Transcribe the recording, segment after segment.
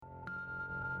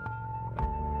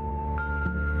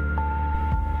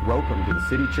Welcome to the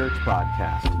City Church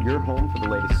Podcast, your home for the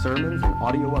latest sermons and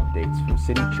audio updates from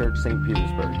City Church St.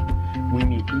 Petersburg. We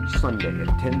meet each Sunday at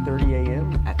 10:30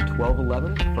 a.m. at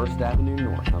 1211 First Avenue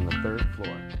North on the 3rd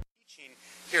floor.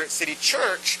 Here at City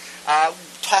Church,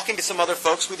 talking to some other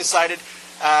folks, we decided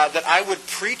that I would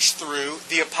preach through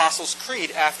the Apostles' Creed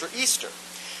after Easter.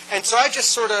 And so I just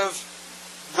sort of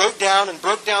wrote down and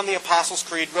broke down the Apostles'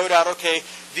 Creed, wrote out, okay,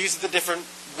 these are the different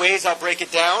ways I'll break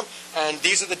it down, and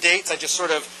these are the dates. I just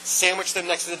sort of sandwiched them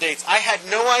next to the dates. I had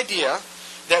no idea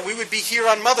that we would be here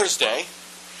on Mother's Day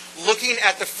looking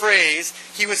at the phrase,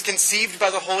 he was conceived by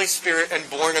the Holy Spirit and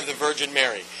born of the Virgin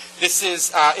Mary. This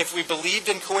is, if we believed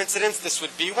in coincidence, this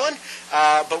would be one,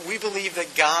 but we believe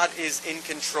that God is in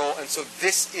control, and so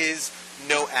this is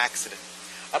no accident.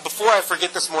 Before I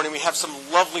forget this morning, we have some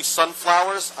lovely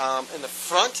sunflowers in the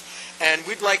front, and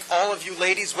we'd like all of you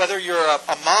ladies, whether you're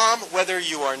a mom, whether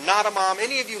you are not a mom,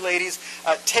 any of you ladies,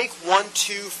 take 1,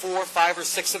 2, 4, 5, or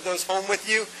 6 of those home with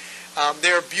you.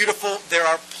 They're beautiful. There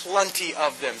are plenty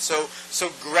of them. So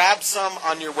grab some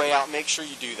on your way out. Make sure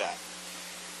you do that.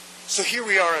 So here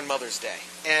we are on Mother's Day.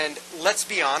 And let's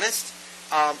be honest,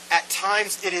 at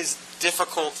times it is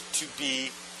difficult to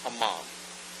be a mom.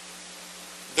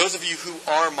 Those of you who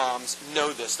are moms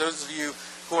know this. Those of you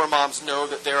who are moms know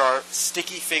that there are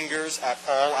sticky fingers at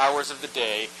all hours of the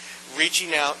day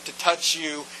reaching out to touch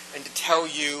you and to tell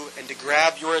you and to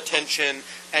grab your attention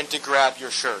and to grab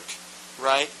your shirt.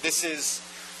 Right? This is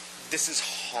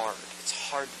hard. It's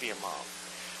hard to be a mom.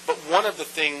 But one of the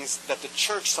things that the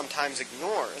church sometimes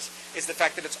ignores is the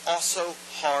fact that it's also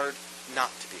hard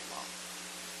not to be a mom.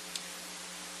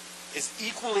 As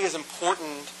equally as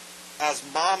important as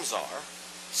moms are,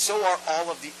 so are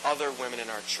all of the other women in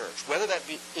our church. Whether that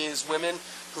is women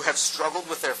who have struggled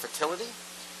with their fertility,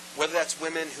 whether that's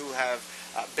women who have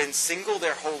been single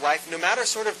their whole life, no matter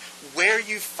sort of where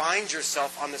you find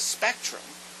yourself on the spectrum,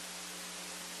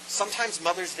 sometimes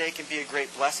Mother's Day can be a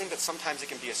great blessing, but sometimes it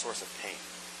can be a source of pain.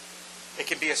 It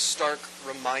can be a stark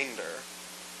reminder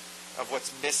of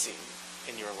what's missing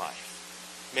in your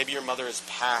life. Maybe your mother is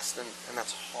passed, and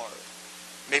that's hard.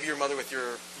 Maybe your mother with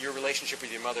your relationship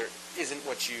with your mother isn't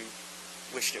what you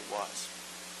wished it was.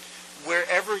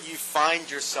 Wherever you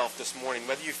find yourself this morning,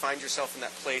 whether you find yourself in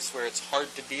that place where it's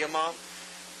hard to be a mom,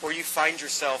 or you find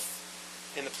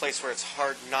yourself in the place where it's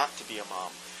hard not to be a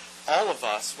mom, all of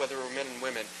us, whether we're men and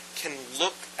women, can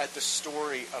look at the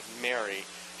story of Mary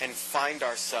and find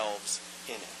ourselves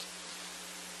in it.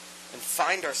 And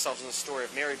find ourselves in the story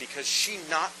of Mary because she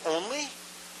not only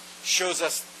shows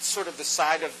us sort of the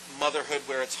side of motherhood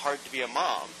where it's hard to be a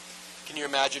mom. Can you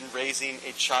imagine raising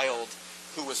a child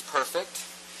who was perfect?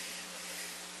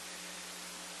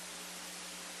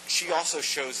 She also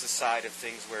shows the side of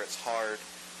things where it's hard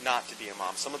not to be a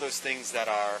mom. Some of those things that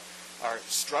are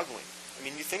struggling. I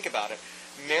mean, you think about it.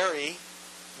 Mary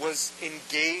was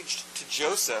engaged to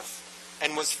Joseph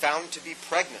and was found to be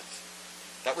pregnant.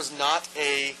 That was not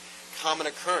a common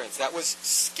occurrence. That was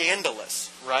scandalous,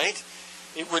 right?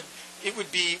 It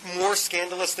would be more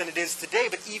scandalous than it is today.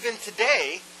 But even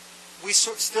today, we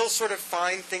still sort of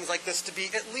find things like this to be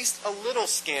at least a little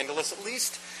scandalous, at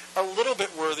least a little bit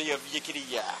worthy of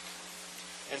yickety-yak.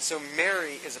 And so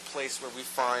Mary is a place where we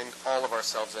find all of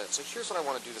ourselves in. So here's what I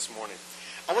want to do this morning.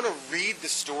 I want to read the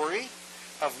story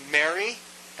of Mary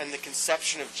and the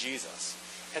conception of Jesus.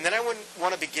 And then I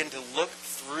want to begin to look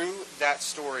through that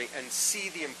story and see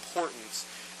the importance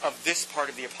of this part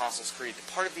of the Apostles' Creed.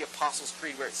 The part of the Apostles'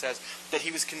 Creed where it says that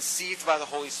he was conceived by the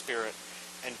Holy Spirit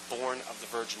and born of the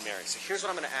Virgin Mary. So here's what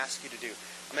I'm going to ask you to do.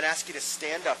 I'm going to ask you to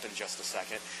stand up in just a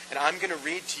second, and I'm going to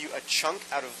read to you a chunk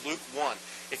out of Luke 1.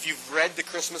 If you've read the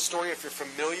Christmas story, if you're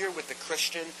familiar with the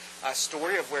Christian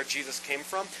story of where Jesus came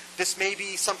from, this may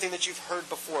be something that you've heard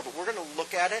before, but we're going to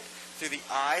look at it through the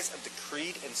eyes of the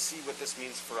Creed and see what this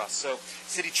means for us. So,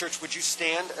 City Church, would you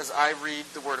stand as I read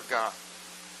the Word of God?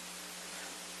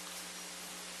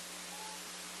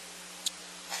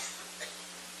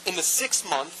 In the 6th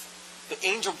month, the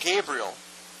angel Gabriel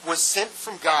was sent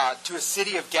from God to a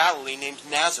city of Galilee named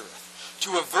Nazareth,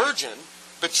 to a virgin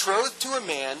betrothed to a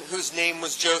man whose name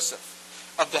was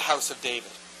Joseph, of the house of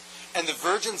David. And the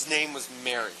virgin's name was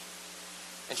Mary.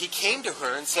 And he came to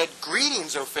her and said,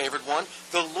 "Greetings, O favored one,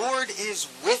 the Lord is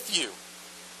with you."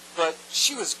 But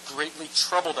she was greatly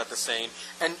troubled at the saying,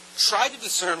 and tried to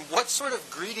discern what sort of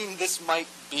greeting this might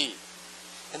be.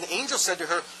 And the angel said to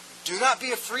her, "Do not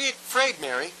be afraid,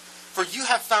 Mary, for you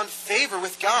have found favor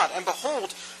with God. And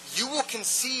behold, you will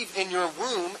conceive in your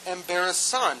womb and bear a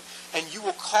son, and you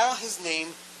will call his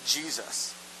name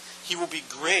Jesus. He will be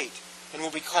great and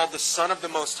will be called the Son of the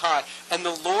Most High. And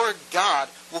the Lord God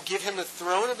will give him the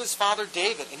throne of his father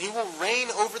David, and he will reign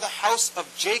over the house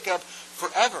of Jacob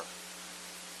forever.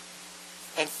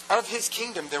 And of his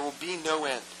kingdom there will be no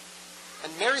end.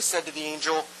 And Mary said to the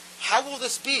angel, how will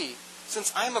this be,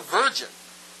 since I am a virgin?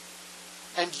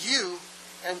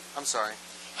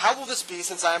 How will this be,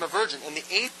 since I am a virgin? And the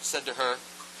angel said to her,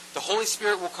 the Holy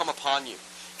Spirit will come upon you,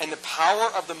 and the power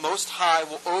of the Most High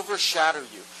will overshadow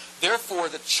you. Therefore,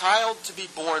 the child to be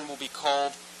born will be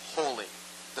called Holy,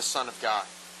 the Son of God.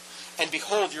 And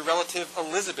behold, your relative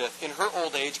Elizabeth, in her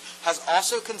old age, has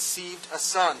also conceived a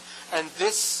son. And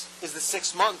this is the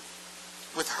 6th month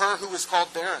with her who is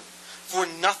called barren. For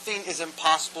nothing is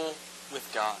impossible with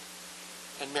God.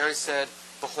 And Mary said,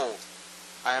 behold,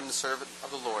 I am the servant of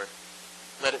the Lord.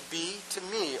 Let it be to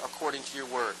me according to your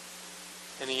word.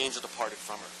 And the angel departed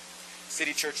from her.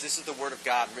 City Church, this is the Word of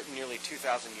God written nearly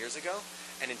 2,000 years ago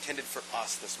and intended for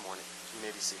us this morning. You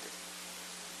may be seated.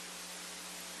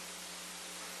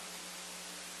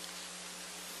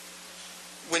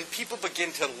 When people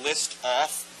begin to list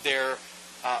off their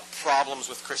problems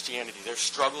with Christianity, their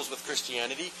struggles with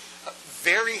Christianity,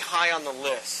 very high on the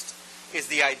list is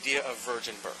the idea of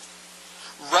virgin birth.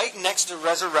 Right next to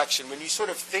resurrection, when you sort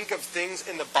of think of things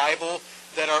in the Bible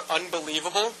that are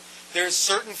unbelievable, there's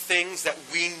certain things that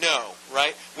we know,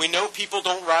 right? We know people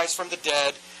don't rise from the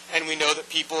dead, and we know that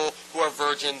people who are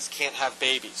virgins can't have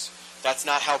babies. That's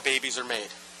not how babies are made,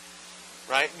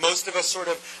 right? Most of us sort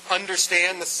of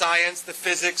understand the science, the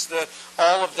physics,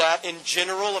 all of that in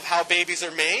general of how babies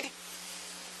are made.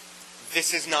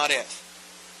 This is not it,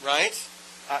 right?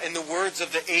 In the words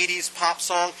of the 80s pop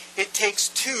song, it takes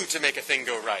two to make a thing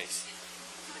go right.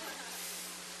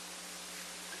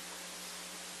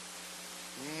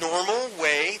 Normal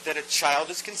way that a child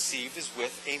is conceived is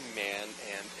with a man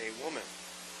and a woman.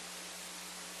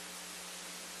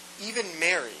 Even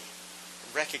Mary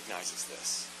recognizes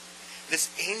this. This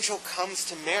angel comes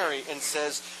to Mary and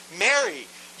says, Mary,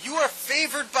 you are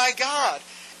favored by God.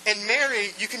 And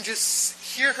Mary, you can just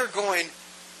hear her going,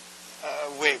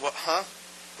 wait, what, huh?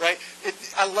 Right?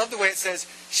 I love the way it says,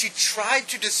 she tried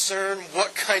to discern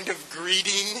what kind of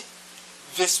greeting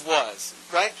this was,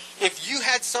 right? If you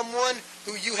had someone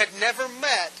who you had never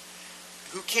met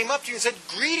who came up to you and said,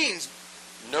 greetings,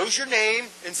 knows your name,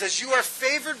 and says, you are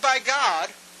favored by God,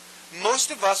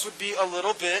 most of us would be a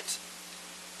little bit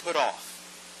put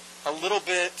off, a little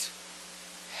bit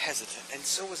hesitant. And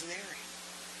so was Mary.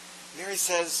 Mary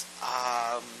says,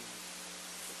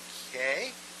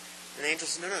 okay. And the angel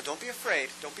says, no, don't be afraid.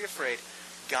 Don't be afraid.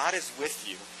 God is with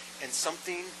you, and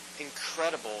something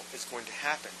incredible is going to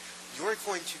happen. You're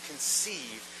going to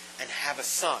conceive and have a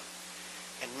son.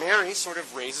 And Mary sort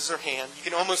of raises her hand. You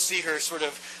can almost see her sort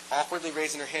of awkwardly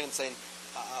raising her hand and saying,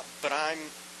 but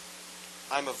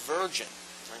I'm a virgin.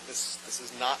 Right? This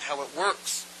is not how it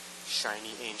works,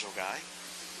 shiny angel guy.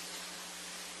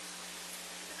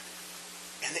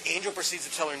 And the angel proceeds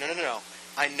to tell her, no.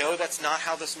 I know that's not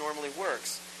how this normally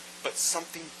works, but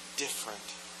something different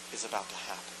is about to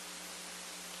happen.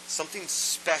 Something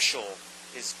special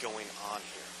is going on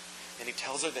here. And he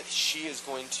tells her that she is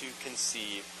going to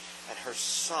conceive, and her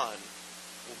son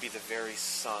will be the very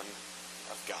Son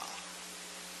of God.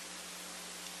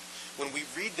 When we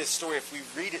read this story, if we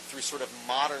read it through sort of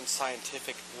modern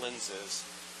scientific lenses,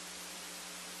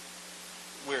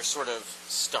 we're sort of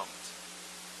stumped.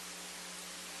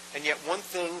 And yet one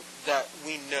thing that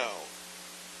we know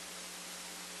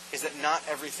is that not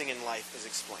everything in life is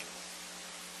explainable.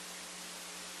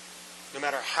 No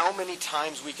matter how many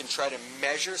times we can try to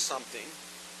measure something,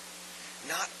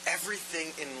 not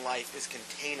everything in life is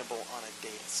containable on a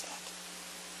data set.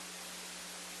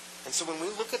 And so when we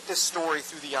look at this story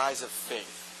through the eyes of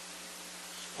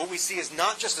faith, what we see is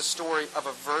not just a story of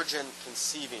a virgin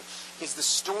conceiving, is the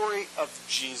story of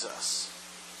Jesus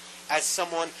as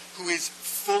someone who is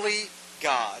fully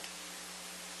God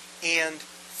and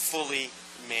fully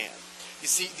man. You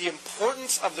see, the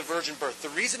importance of the virgin birth, the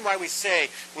reason why we say,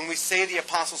 when we say the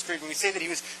Apostles' Creed, when we say that he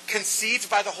was conceived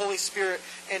by the Holy Spirit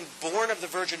and born of the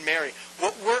Virgin Mary,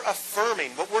 what we're affirming,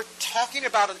 what we're talking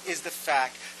about is the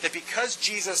fact that because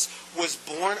Jesus was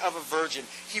born of a virgin,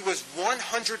 he was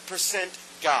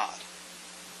 100% God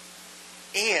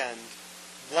and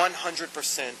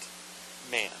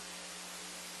 100% man.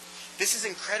 This is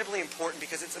incredibly important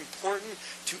because it's important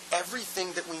to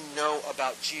everything that we know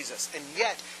about Jesus. And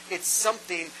yet, it's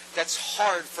something that's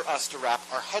hard for us to wrap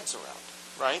our heads around,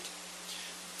 right?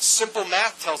 Simple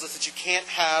math tells us that you can't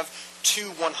have two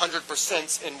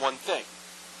 100% in one thing,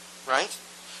 right?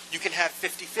 You can have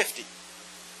 50-50,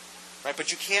 right?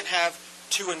 But you can't have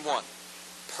 2 in 1.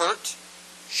 Pert,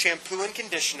 shampoo and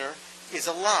conditioner, is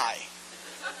a lie.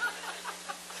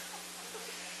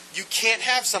 You can't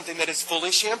have something that is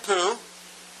fully shampoo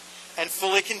and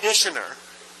fully conditioner.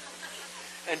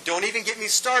 And don't even get me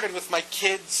started with my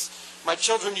kids. My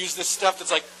children use this stuff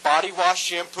that's like body wash,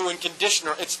 shampoo, and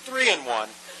conditioner. It's 3-in-1.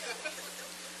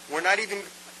 We're not even...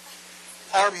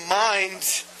 Our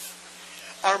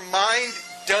mind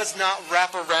does not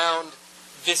wrap around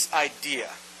this idea.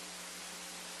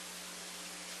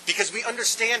 Because we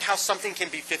understand how something can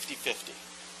be 50-50.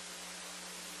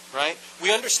 Right?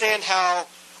 We understand how...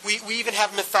 We even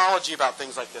have mythology about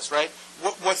things like this, right?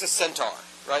 What's a centaur?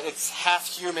 Right? It's half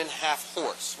human, half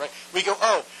horse, right? We go,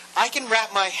 oh, I can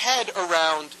wrap my head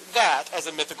around that as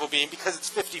a mythical being because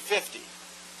it's 50-50.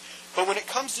 But when it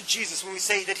comes to Jesus, when we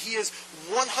say that he is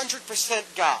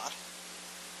 100% God,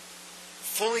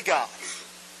 fully God,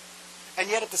 and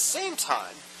yet at the same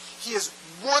time, he is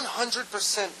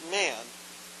 100% man,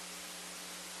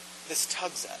 this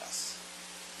tugs at us.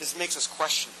 This makes us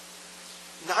question.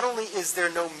 Not only is there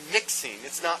no mixing,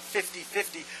 it's not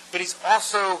 50-50, but he's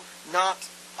also not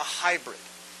a hybrid.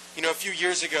 You know, a few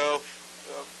years ago,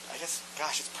 I guess,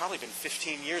 gosh, it's probably been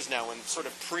 15 years now when sort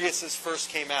of Priuses first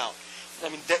came out. I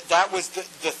mean, that was the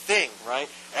thing, right?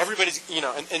 Everybody's, you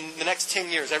know, in the next 10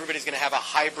 years, everybody's going to have a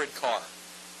hybrid car.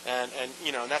 And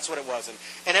you know, and that's what it was.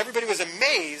 And everybody was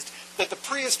amazed that the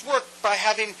Prius worked by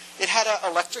having, it had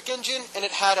an electric engine and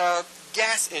it had a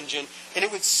gas engine, and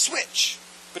it would switch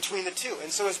between the two.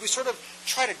 And so as we sort of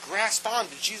try to grasp on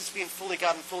to Jesus being fully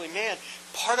God and fully man,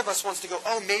 part of us wants to go,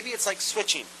 oh, maybe it's like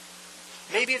switching.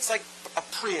 Maybe it's like a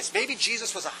Prius. Maybe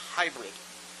Jesus was a hybrid,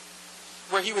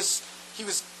 where he was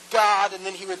God, and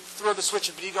then he would throw the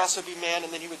switch, but he'd also be man,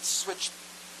 and then he would switch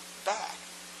back.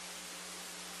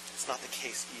 It's not the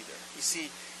case either. You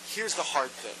see, here's the hard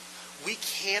thing. We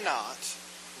cannot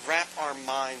wrap our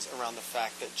minds around the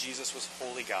fact that Jesus was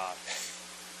holy God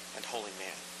and holy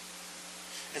man.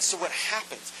 And so what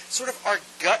happens, sort of our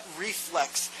gut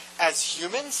reflex as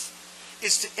humans,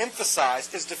 is to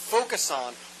emphasize, is to focus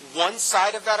on one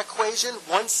side of that equation,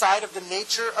 one side of the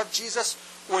nature of Jesus,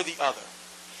 or the other.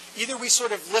 Either we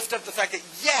sort of lift up the fact that,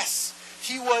 yes,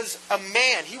 he was a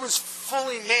man, he was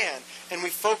fully man, and we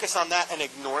focus on that and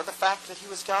ignore the fact that he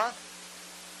was God.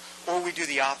 Or we do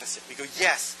the opposite. We go,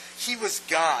 yes, he was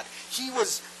God. He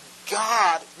was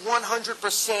God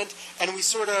 100%, and we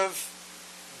sort of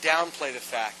downplay the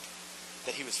fact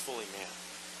that he was fully man.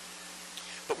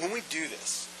 But when we do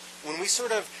this, when we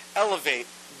sort of elevate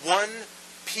one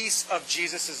piece of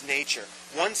Jesus' nature,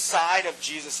 one side of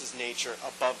Jesus' nature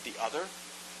above the other,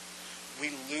 we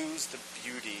lose the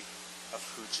beauty of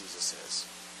who Jesus is.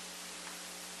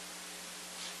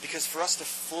 Because for us to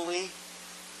fully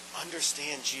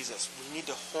understand Jesus, we need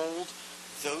to hold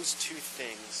those two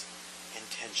things in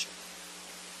tension.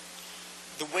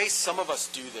 The way some of us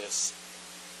do this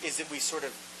is that we sort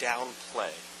of downplay.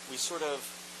 We sort of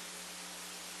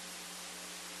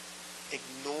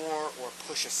ignore or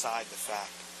push aside the fact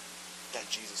that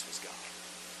Jesus was God.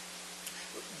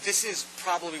 This is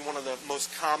probably one of the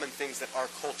most common things that our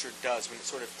culture does when it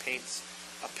sort of paints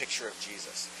a picture of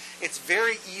Jesus. It's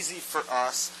very easy for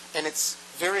us, and it's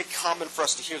very common for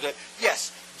us to hear that,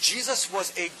 yes, Jesus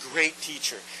was a great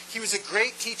teacher. He was a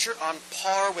great teacher on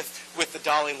par with the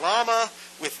Dalai Lama,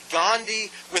 with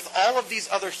Gandhi, with all of these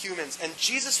other humans. And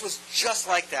Jesus was just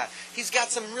like that. He's got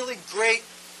some really great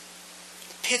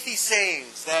pithy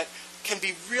sayings that can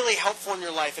be really helpful in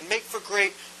your life and make for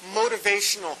great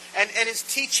motivational. And his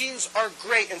teachings are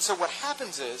great. And so what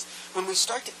happens is, when we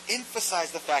start to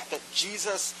emphasize the fact that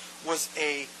Jesus was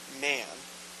a man,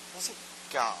 wasn't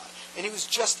God, and he was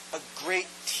just a great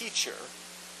teacher,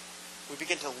 we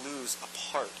begin to lose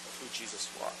a part of who Jesus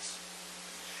was.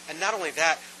 And not only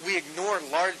that, we ignore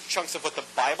large chunks of what the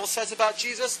Bible says about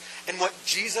Jesus and what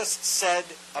Jesus said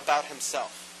about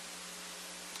himself.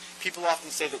 People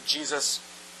often say that Jesus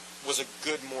was a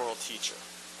good moral teacher.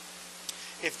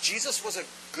 If Jesus was a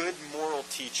good moral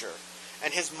teacher,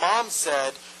 and his mom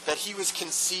said that he was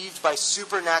conceived by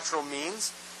supernatural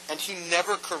means, and he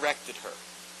never corrected her,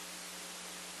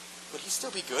 would he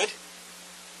still be good?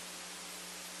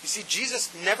 You see,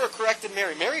 Jesus never corrected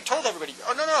Mary. Mary told everybody,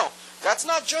 oh, no, that's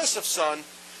not Joseph's son.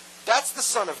 That's the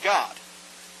Son of God.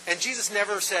 And Jesus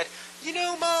never said, you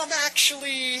know, Mom,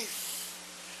 actually,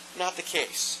 not the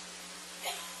case.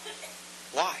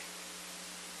 Why?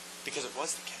 Because it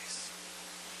was the case.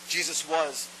 Jesus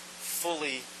was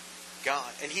fully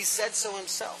God. And he said so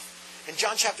himself. In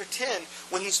John chapter 10,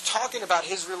 when he's talking about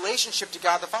his relationship to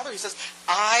God the Father, he says,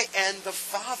 I and the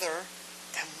Father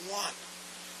am one.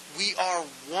 We are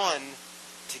one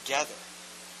together.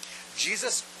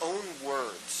 Jesus' own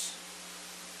words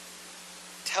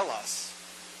tell us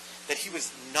that he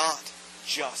was not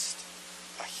just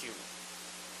a human.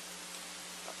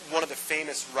 One of the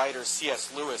famous writers,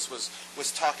 C.S. Lewis,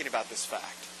 was talking about this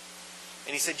fact.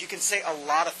 And he said, you can say a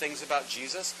lot of things about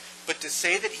Jesus, but to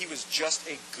say that he was just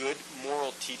a good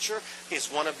moral teacher is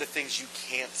one of the things you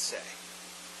can't say.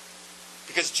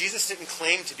 Because Jesus didn't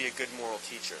claim to be a good moral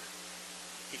teacher.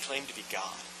 He claimed to be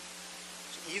God.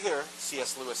 So either,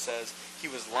 C.S. Lewis says, he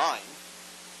was lying,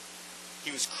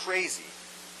 he was crazy,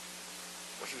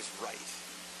 or he was right.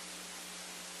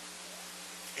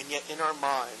 And yet in our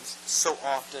minds, so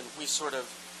often we sort of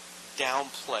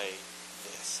downplay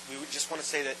this. We would just want to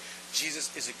say that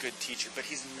Jesus is a good teacher, but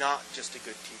he's not just a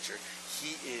good teacher.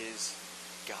 He is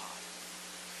God.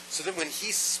 So that when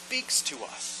he speaks to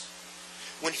us,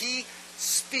 when he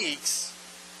speaks,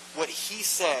 what he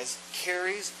says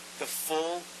carries the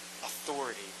full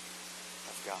authority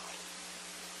of God.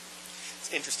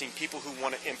 It's interesting, people who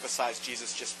want to emphasize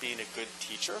Jesus just being a good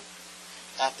teacher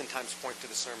oftentimes point to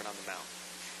the Sermon on the Mount.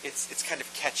 It's kind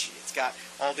of catchy. It's got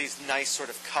all these nice sort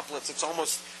of couplets. It's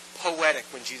almost poetic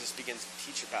when Jesus begins to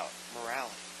teach about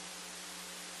morality.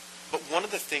 But one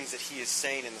of the things that he is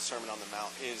saying in the Sermon on the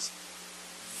Mount is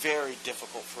very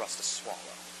difficult for us to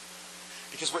swallow.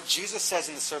 Because what Jesus says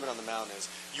in the Sermon on the Mount is,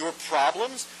 your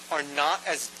problems are not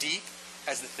as deep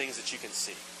as the things that you can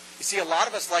see. You see, a lot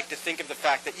of us like to think of the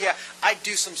fact that, yeah, I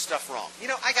do some stuff wrong.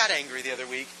 I got angry the other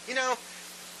week.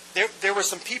 There were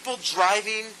some people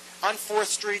driving on 4th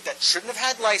Street that shouldn't have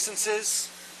had licenses.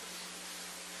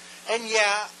 And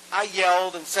yeah, I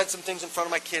yelled and said some things in front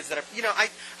of my kids that,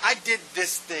 I did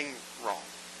this thing wrong.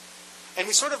 And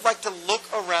we sort of like to look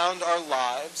around our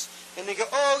lives and they go,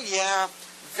 oh yeah,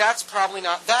 that's probably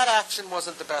not, that action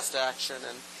wasn't the best action.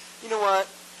 And you know what?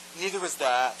 Neither was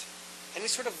that. And we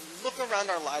sort of look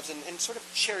around our lives and sort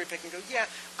of cherry pick and go, yeah,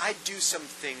 I do some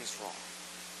things wrong.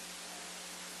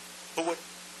 But what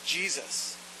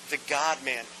Jesus, the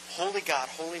God-man, holy God,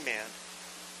 holy man,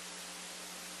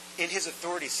 in his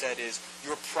authority said is,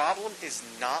 your problem is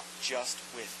not just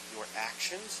with your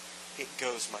actions, it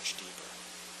goes much deeper.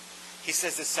 He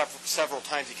says this several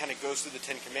times. He kind of goes through the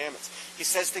 10 Commandments. He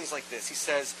says things like this. He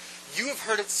says, you have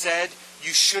heard it said,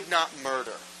 you should not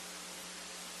murder.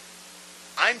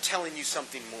 I'm telling you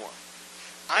something more.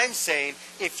 I'm saying,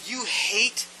 if you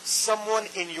hate someone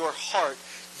in your heart,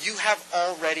 you have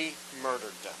already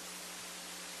murdered them.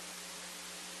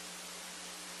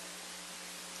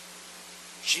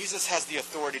 Jesus has the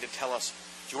authority to tell us,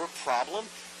 your problem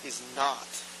is not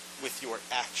with your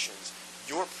actions.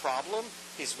 Your problem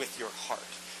is with your heart.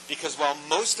 Because while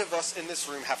most of us in this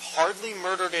room have hardly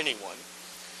murdered anyone,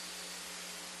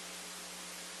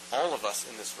 all of us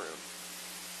in this room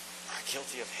are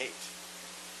guilty of hate.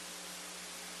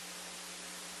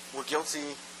 We're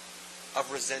guilty of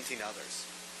resenting others.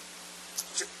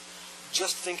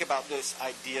 Just think about this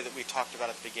idea that we talked about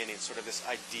at the beginning, sort of this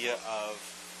idea of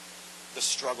the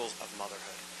struggles of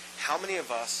motherhood. How many of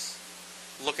us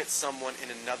look at someone in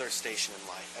another station in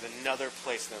life, at another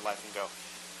place in their life and go,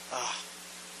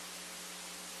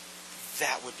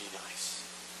 that would be nice.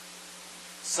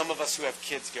 Some of us who have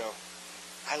kids go,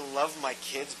 I love my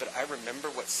kids, but I remember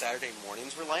what Saturday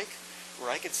mornings were like, where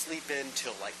I could sleep in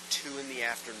till like 2 in the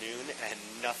afternoon and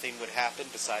nothing would happen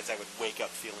besides I would wake up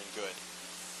feeling good.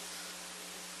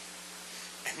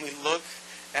 And we look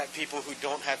at people who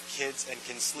don't have kids and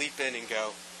can sleep in and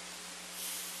go,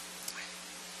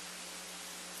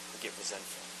 get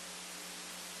resentful.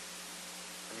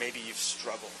 Or maybe you've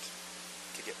struggled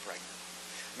to get pregnant.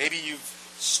 Maybe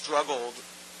you've struggled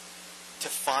to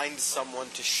find someone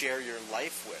to share your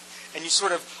life with. And you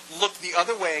sort of look the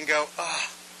other way and go,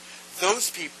 those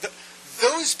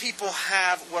people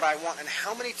have what I want. And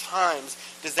how many times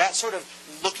does that sort of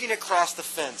looking across the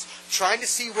fence, trying to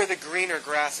see where the greener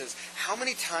grass is, how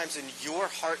many times in your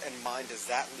heart and mind does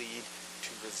that lead to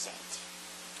resent?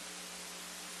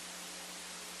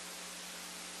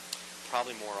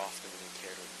 Probably more often than we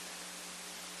care to admit.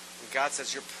 And God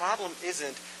says your problem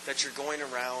isn't that you're going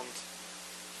around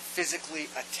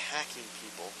physically attacking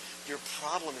people. Your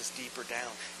problem is deeper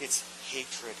down. It's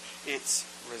hatred. It's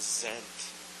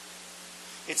resent.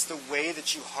 It's the way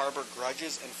that you harbor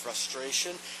grudges and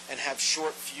frustration and have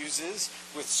short fuses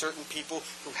with certain people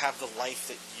who have the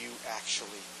life that you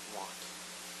actually want.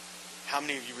 How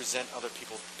many of you resent other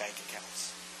people's bank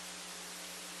accounts?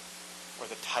 Or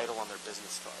the title on their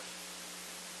business card?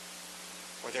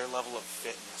 Or their level of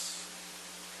fitness?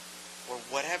 Or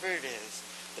whatever it is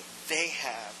that they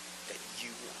have that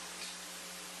you want.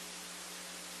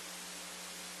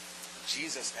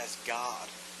 Jesus, as God,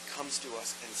 comes to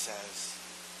us and says,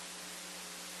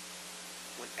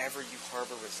 whenever you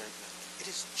harbor resentment, it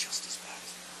is just as bad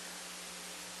as murder.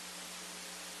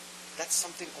 that's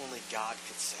something only God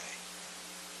could say.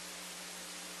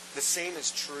 The same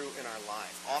is true in our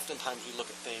life. Oftentimes we look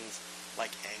at things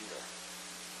like anger.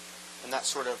 And that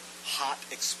sort of hot,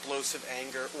 explosive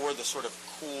anger, or the sort of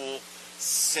cool,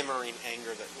 simmering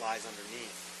anger that lies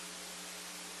underneath.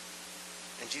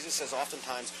 And Jesus says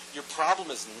oftentimes, your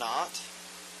problem is not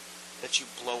that you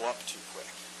blow up too quick.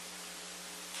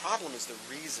 The problem is the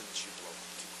reasons you blow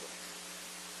up too quick.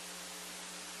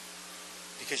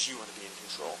 Because you want to be in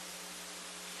control.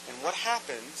 And what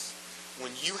happens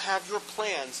when you have your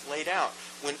plans laid out,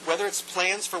 whether it's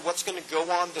plans for what's going to go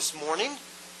on this morning,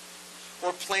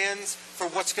 or plans for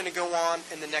what's going to go on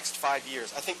in the next 5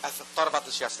 years. I thought about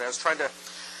this yesterday. I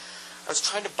was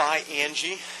trying to buy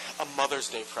Angie a Mother's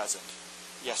Day present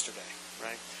yesterday,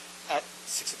 right? At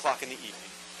 6 o'clock in the evening.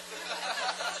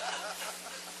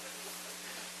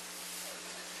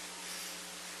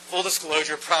 Full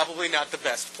disclosure, probably not the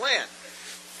best plan.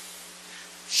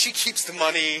 She keeps the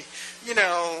money,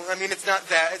 it's not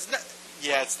that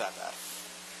bad.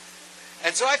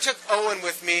 And so I took Owen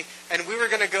with me, and we were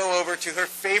going to go over to her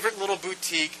favorite little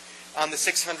boutique on the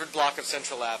 600 block of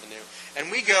Central Avenue.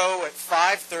 And we go at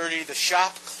 5:30, the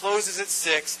shop closes at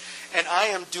 6, and I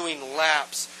am doing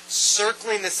laps,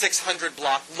 circling the 600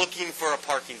 block, looking for a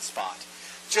parking spot.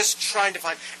 Just trying to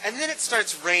find, and then it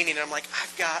starts raining, and I'm like,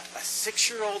 I've got a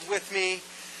 6-year-old with me.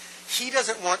 He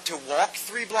doesn't want to walk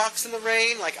 3 blocks in the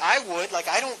rain like I would. Like,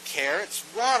 I don't care. It's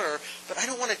water, but I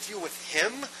don't want to deal with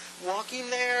him walking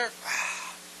there.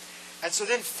 And so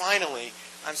then finally,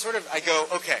 I go,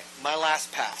 okay, my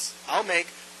last pass. I'll make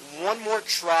one more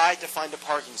try to find a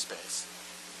parking space.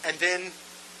 And then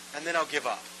I'll give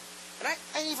up. And I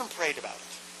even prayed about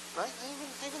it. Right?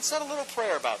 I even said a little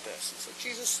prayer about this. And so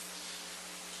Jesus.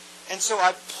 And so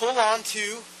I pull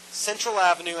onto Central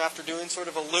Avenue after doing sort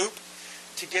of a loop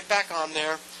to get back on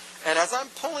there. And as I'm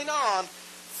pulling on,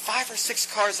 5 or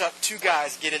 6 cars up, 2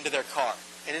 guys get into their car.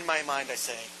 And in my mind I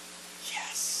say,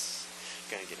 yes,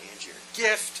 going to get Angie her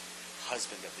gift,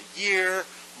 husband of the year,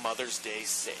 Mother's Day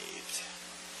saved.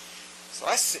 So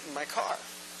I sit in my car.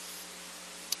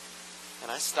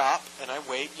 And I stop and I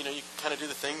wait. You kind of do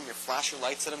the thing, you flash your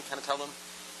lights at them, kind of tell them.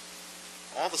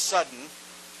 All of a sudden,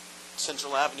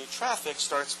 Central Avenue traffic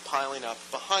starts piling up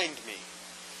behind me.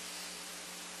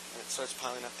 And it starts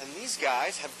piling up. And these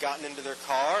guys have gotten into their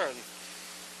car and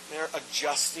they're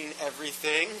adjusting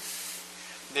everything.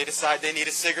 They decide they need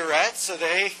a cigarette, so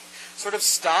they sort of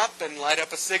stop and light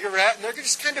up a cigarette. And they're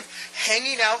just kind of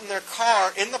hanging out in their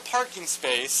car in the parking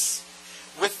space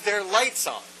with their lights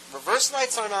on. Reverse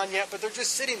lights aren't on yet, but they're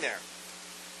just sitting there.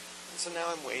 And so now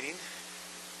I'm waiting.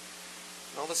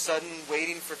 And all of a sudden,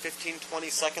 waiting for 15, 20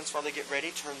 seconds while they get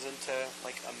ready turns into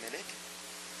like a minute.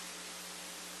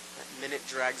 That minute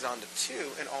drags on to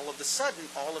 2, and all of a sudden,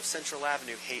 all of Central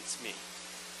Avenue hates me.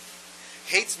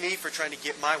 Hates me for trying to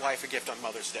get my wife a gift on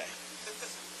Mother's Day.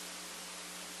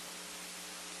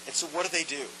 And so what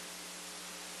do?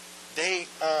 They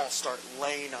all start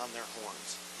laying on their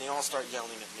horns. They all start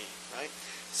yelling at me, right?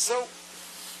 So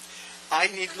I,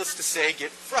 needless to say,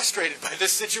 get frustrated by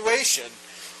this situation.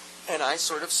 And I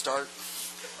sort of start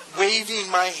waving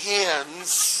my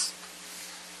hands,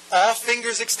 all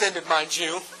fingers extended, mind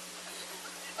you,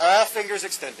 all fingers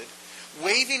extended,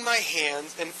 waving my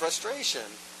hands in frustration.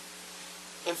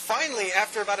 And finally,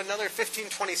 after about another 15,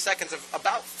 20 seconds of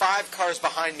about 5 cars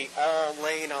behind me all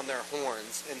laying on their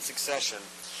horns in succession,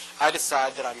 I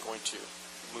decide that I'm going to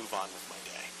move on with my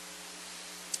day.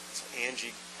 So I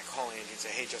call Angie and say,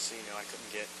 hey, just so you know, I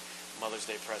couldn't get Mother's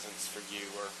Day presents for you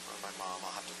or my mom.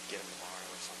 I'll have to get them tomorrow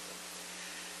or something.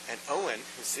 And Owen,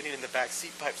 who's sitting in the back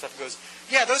seat, pipes up and goes,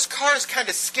 yeah, those cars kind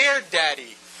of scared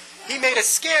Daddy. He made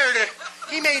scared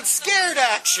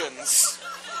actions.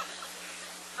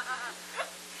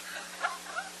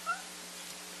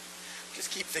 Just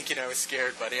keep thinking I was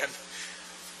scared, buddy.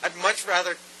 I'd much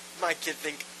rather my kid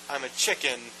think I'm a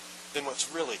chicken than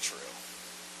what's really true.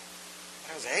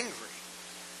 But I was angry.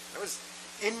 I was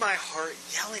in my heart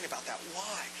yelling about that.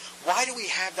 Why? Why do we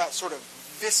have that sort of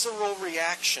visceral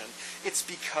reaction? It's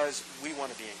because we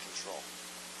want to be in control.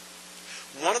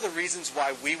 One of the reasons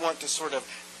why we want to sort of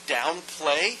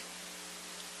downplay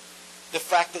the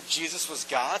fact that Jesus was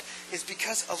God is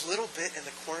because a little bit in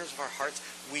the corners of our hearts,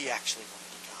 we actually want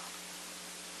to be God.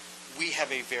 We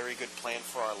have a very good plan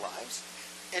for our lives.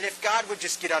 And if God would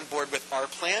just get on board with our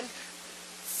plan,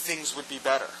 things would be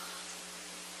better.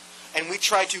 And we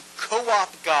try to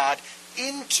co-opt God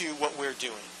into what we're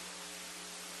doing.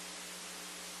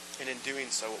 And in doing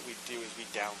so, what we do is we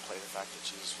downplay the fact that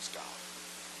Jesus was God.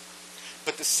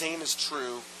 But the same is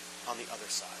true on the other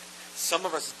side. Some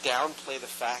of us downplay the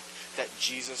fact that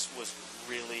Jesus was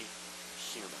really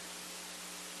human.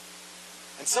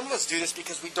 And some of us do this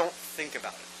because we don't think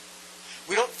about it.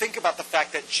 We don't think about the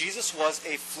fact that Jesus was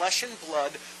a flesh and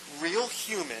blood, real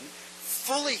human,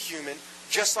 fully human,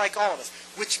 just like all of us.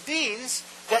 Which means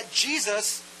that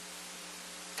Jesus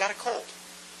got a cold.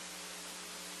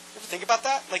 You ever think about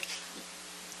that? Like,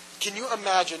 can you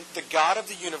imagine the God of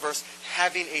the universe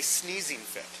having a sneezing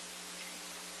fit?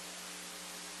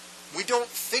 We don't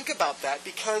think about that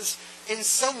because in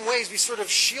some ways we sort of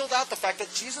shield out the fact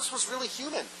that Jesus was really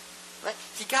human. Right?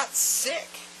 He got sick.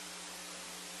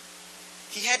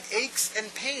 He had aches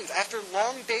and pains. After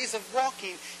long days of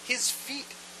walking, his feet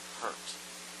hurt.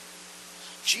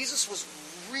 Jesus was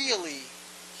really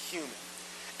human.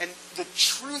 And the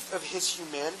truth of his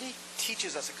humanity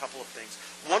teaches us a couple of things.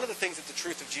 One of the things that the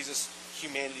truth of Jesus'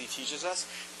 humanity teaches us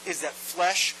is that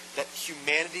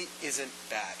humanity isn't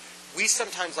bad. We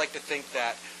sometimes like to think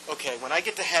that, okay, when I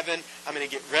get to heaven, I'm going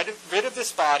to get rid of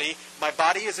this body. My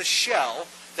body is a shell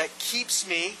that keeps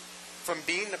me from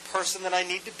being the person that I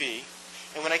need to be.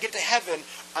 And when I get to heaven,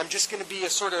 I'm just going to be a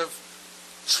sort of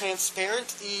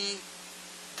transparent-y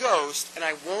ghost, and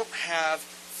I won't have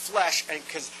flesh,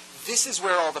 because this is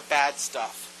where all the bad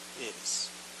stuff is.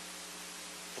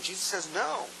 And Jesus says,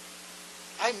 no.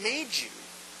 I made you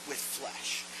with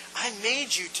flesh. I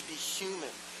made you to be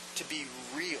human, to be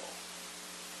real.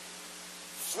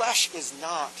 Flesh is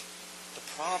not the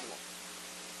problem.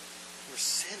 Your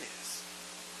sin is.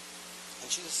 And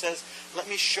Jesus says, let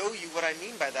me show you what I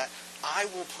mean by that. I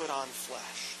will put on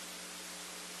flesh.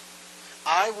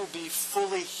 I will be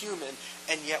fully human,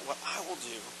 and yet what I will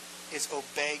do is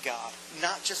obey God,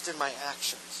 not just in my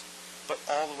actions, but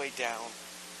all the way down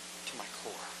to my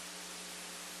core.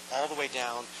 All the way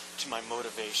down to my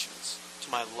motivations,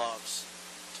 to my loves,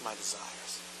 to my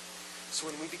desires. So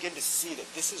when we begin to see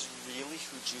that this is really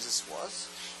who Jesus was,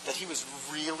 that he was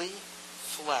really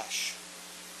flesh,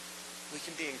 we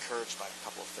can be encouraged by a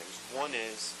couple of things. One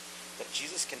is that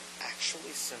Jesus can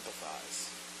actually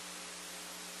sympathize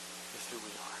with who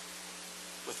we are,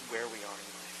 with where we are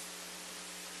in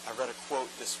life. I read a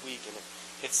quote this week, and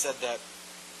it said that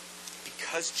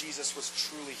because Jesus was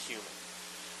truly human,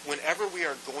 whenever we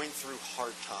are going through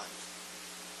hard times,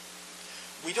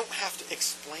 we don't have to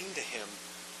explain to him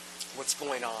what's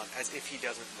going on as if he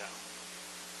doesn't know,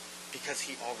 because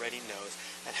he already knows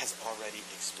and has already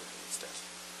experienced it.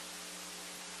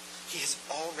 He has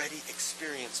already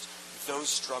experienced those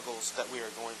struggles that we are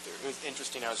going through. It was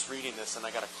interesting. I was reading this, and I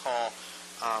got a call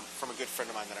from a good friend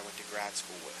of mine that I went to grad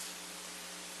school with.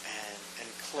 And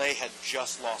Clay had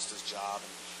just lost his job.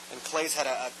 And Clay's had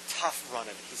a tough run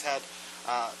of it. He's had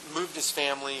moved his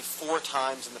family 4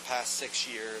 times in the past 6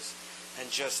 years. And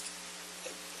just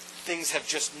things have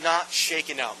just not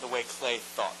shaken out the way Clay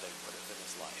thought they would have in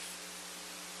his life.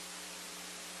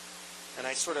 And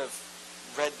I sort of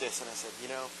read this, and I said,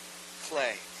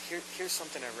 Clay, here's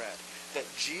something I read. That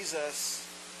Jesus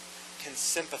can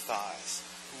sympathize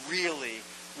really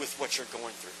with what you're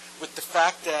going through. With the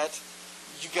fact that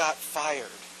you got fired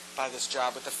by this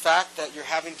job. With the fact that you're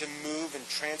having to move and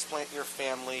transplant your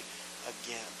family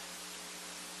again.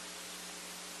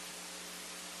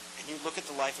 And you look at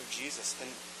the life of Jesus, and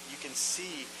you can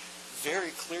see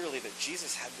very clearly that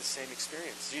Jesus had the same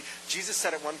experience. Jesus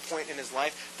said at one point in his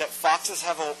life that foxes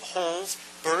have holes,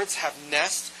 birds have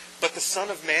nests, but the Son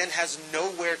of Man has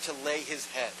nowhere to lay his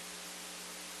head.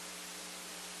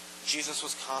 Jesus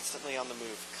was constantly on the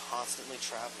move, constantly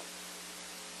traveling.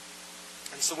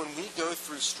 And so when we go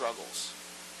through struggles,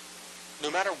 no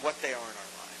matter what they are in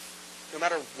our life, no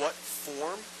matter what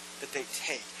form that they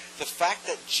take, the fact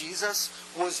that Jesus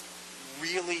was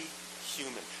really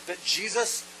human, that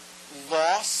Jesus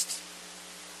lost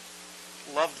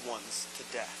loved ones to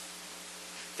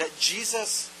death, that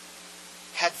Jesus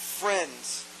had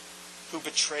friends who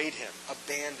betrayed him,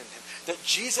 abandoned him. That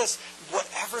Jesus,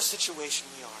 whatever situation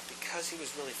we are, because he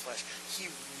was really flesh, he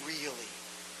really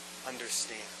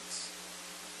understands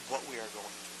what we are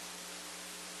going through.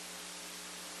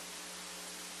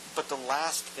 But the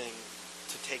last thing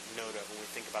to take note of when we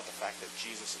think about the fact that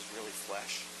Jesus is really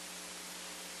flesh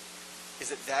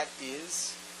is that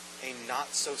is a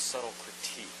not-so-subtle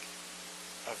critique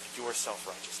of your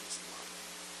self-righteousness and love.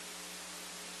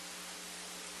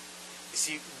 You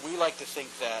see, we like to think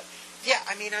that,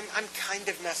 I'm kind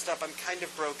of messed up. I'm kind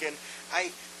of broken.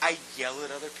 I yell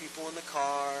at other people in the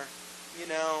car.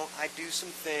 I do some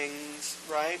things,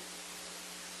 right?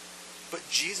 But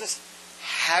Jesus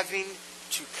having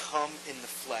to come in the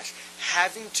flesh,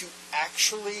 having to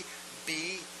actually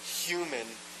be human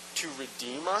to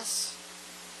redeem us,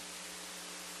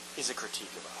 is a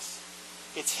critique of us.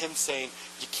 It's him saying,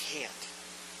 you can't.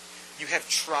 You have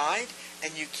tried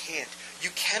and you can't. You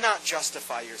cannot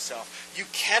justify yourself. You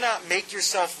cannot make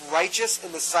yourself righteous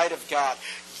in the sight of God.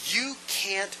 You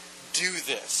can't do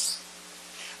this.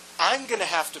 I'm going to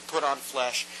have to put on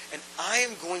flesh, and I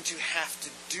am going to have to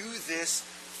do this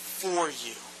for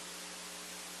you.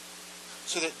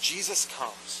 So that Jesus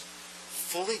comes,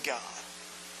 fully God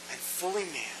and fully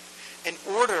man, in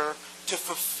order to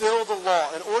fulfill the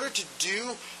law, in order to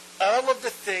do all of the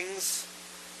things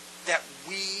that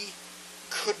we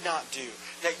could not do,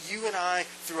 that you and I,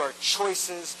 through our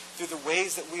choices, through the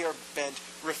ways that we are bent,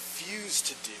 refuse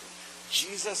to do.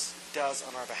 Jesus does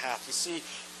on our behalf. You see,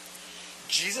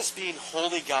 Jesus being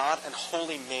holy God and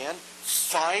holy man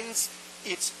finds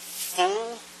its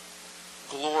full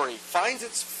glory, finds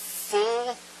its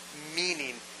full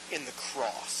meaning in the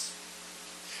cross.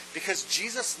 Because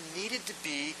Jesus needed to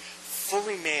be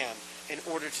fully man in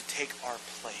order to take our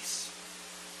place.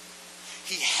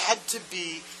 He had to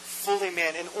be fully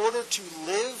man in order to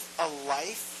live a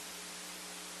life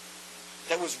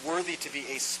that was worthy to be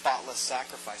a spotless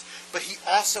sacrifice. But he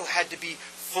also had to be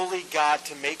fully God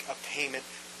to make a payment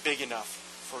big enough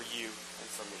for you and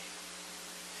for me.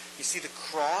 You see, the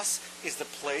cross is the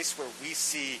place where we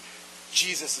see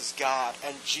Jesus is God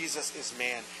and Jesus is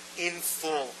man in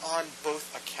full, on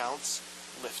both accounts,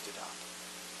 lifted up.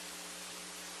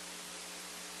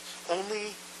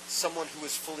 Only someone who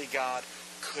is fully God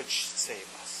could save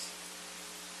us.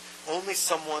 Only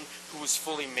someone who was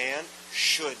fully man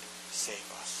should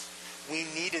save us. We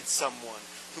needed someone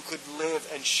who could live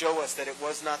and show us that it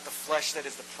was not the flesh that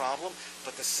is the problem,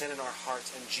 but the sin in our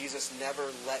hearts. And Jesus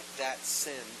never let that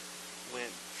sin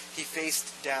win. He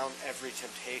faced down every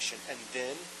temptation and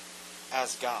then,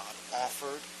 as God,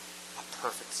 offered a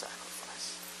perfect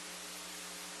sacrifice.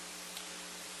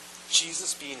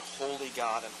 Jesus being holy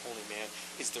God and holy man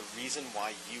is the reason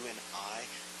why you and I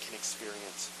can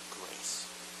experience grace.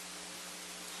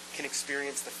 Can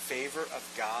experience the favor of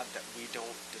God that we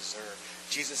don't deserve.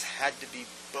 Jesus had to be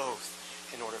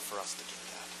both in order for us to get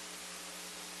that.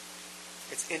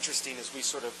 It's interesting as we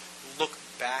sort of look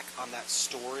back on that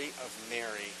story of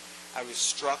Mary, I was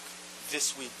struck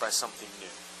this week by something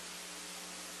new.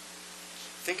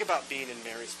 Think about being in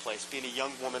Mary's place, being a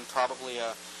young woman, probably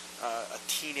a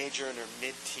teenager in her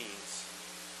mid-teens,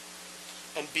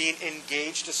 and being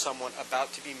engaged to someone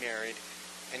about to be married,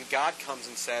 and God comes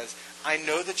and says, I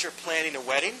know that you're planning a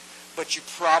wedding, but you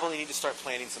probably need to start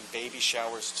planning some baby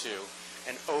showers too.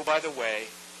 And oh, by the way,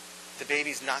 the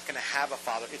baby's not going to have a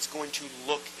father. It's going to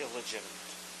look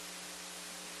illegitimate.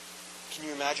 Can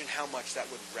you imagine how much that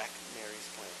would wreck Mary's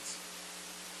plans?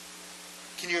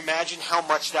 Can you imagine how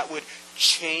much that would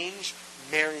change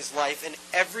Mary's life and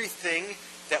everything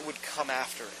that would come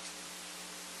after it?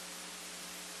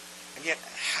 And yet,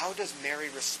 how does Mary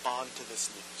respond to this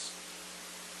news?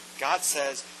 God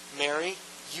says, Mary,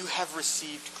 you have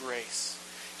received grace.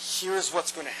 Here's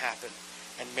what's going to happen.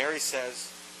 And Mary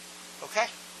says, okay.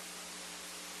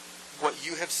 What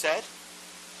you have said,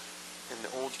 in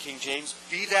the old King James,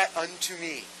 be that unto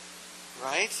me.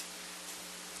 Right?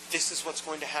 This is what's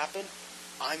going to happen.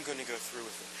 I'm going to go through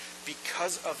with it.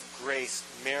 Because of grace,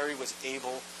 Mary was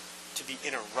able to be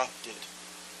interrupted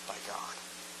by God.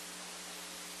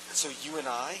 And so you and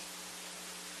I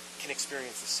can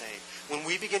experience the same. When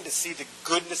we begin to see the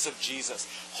goodness of Jesus,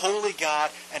 holy God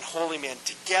and holy man,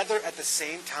 together at the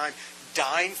same time,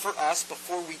 dying for us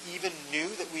before we even knew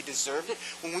that we deserved it,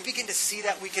 when we begin to see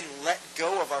that, we can let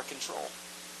go of our control.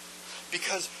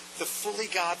 Because the fully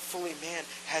God, fully man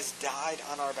has died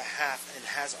on our behalf and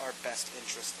has our best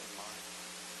interest in mind.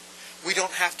 We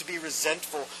don't have to be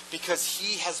resentful because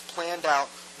he has planned out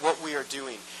what we are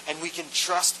doing. And we can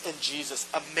trust in Jesus,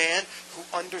 a man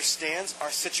who understands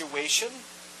our situation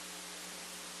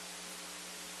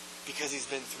because he's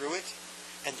been through it,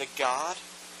 and the God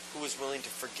who is willing to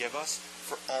forgive us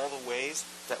for all the ways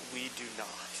that we do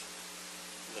not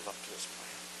live up to his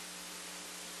plan.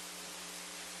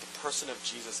 The person of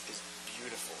Jesus is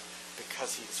beautiful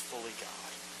because he is fully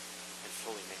God and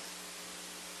fully man.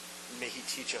 May he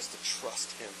teach us to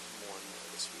trust him more and more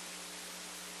this week.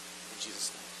 In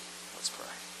Jesus' name, let's pray.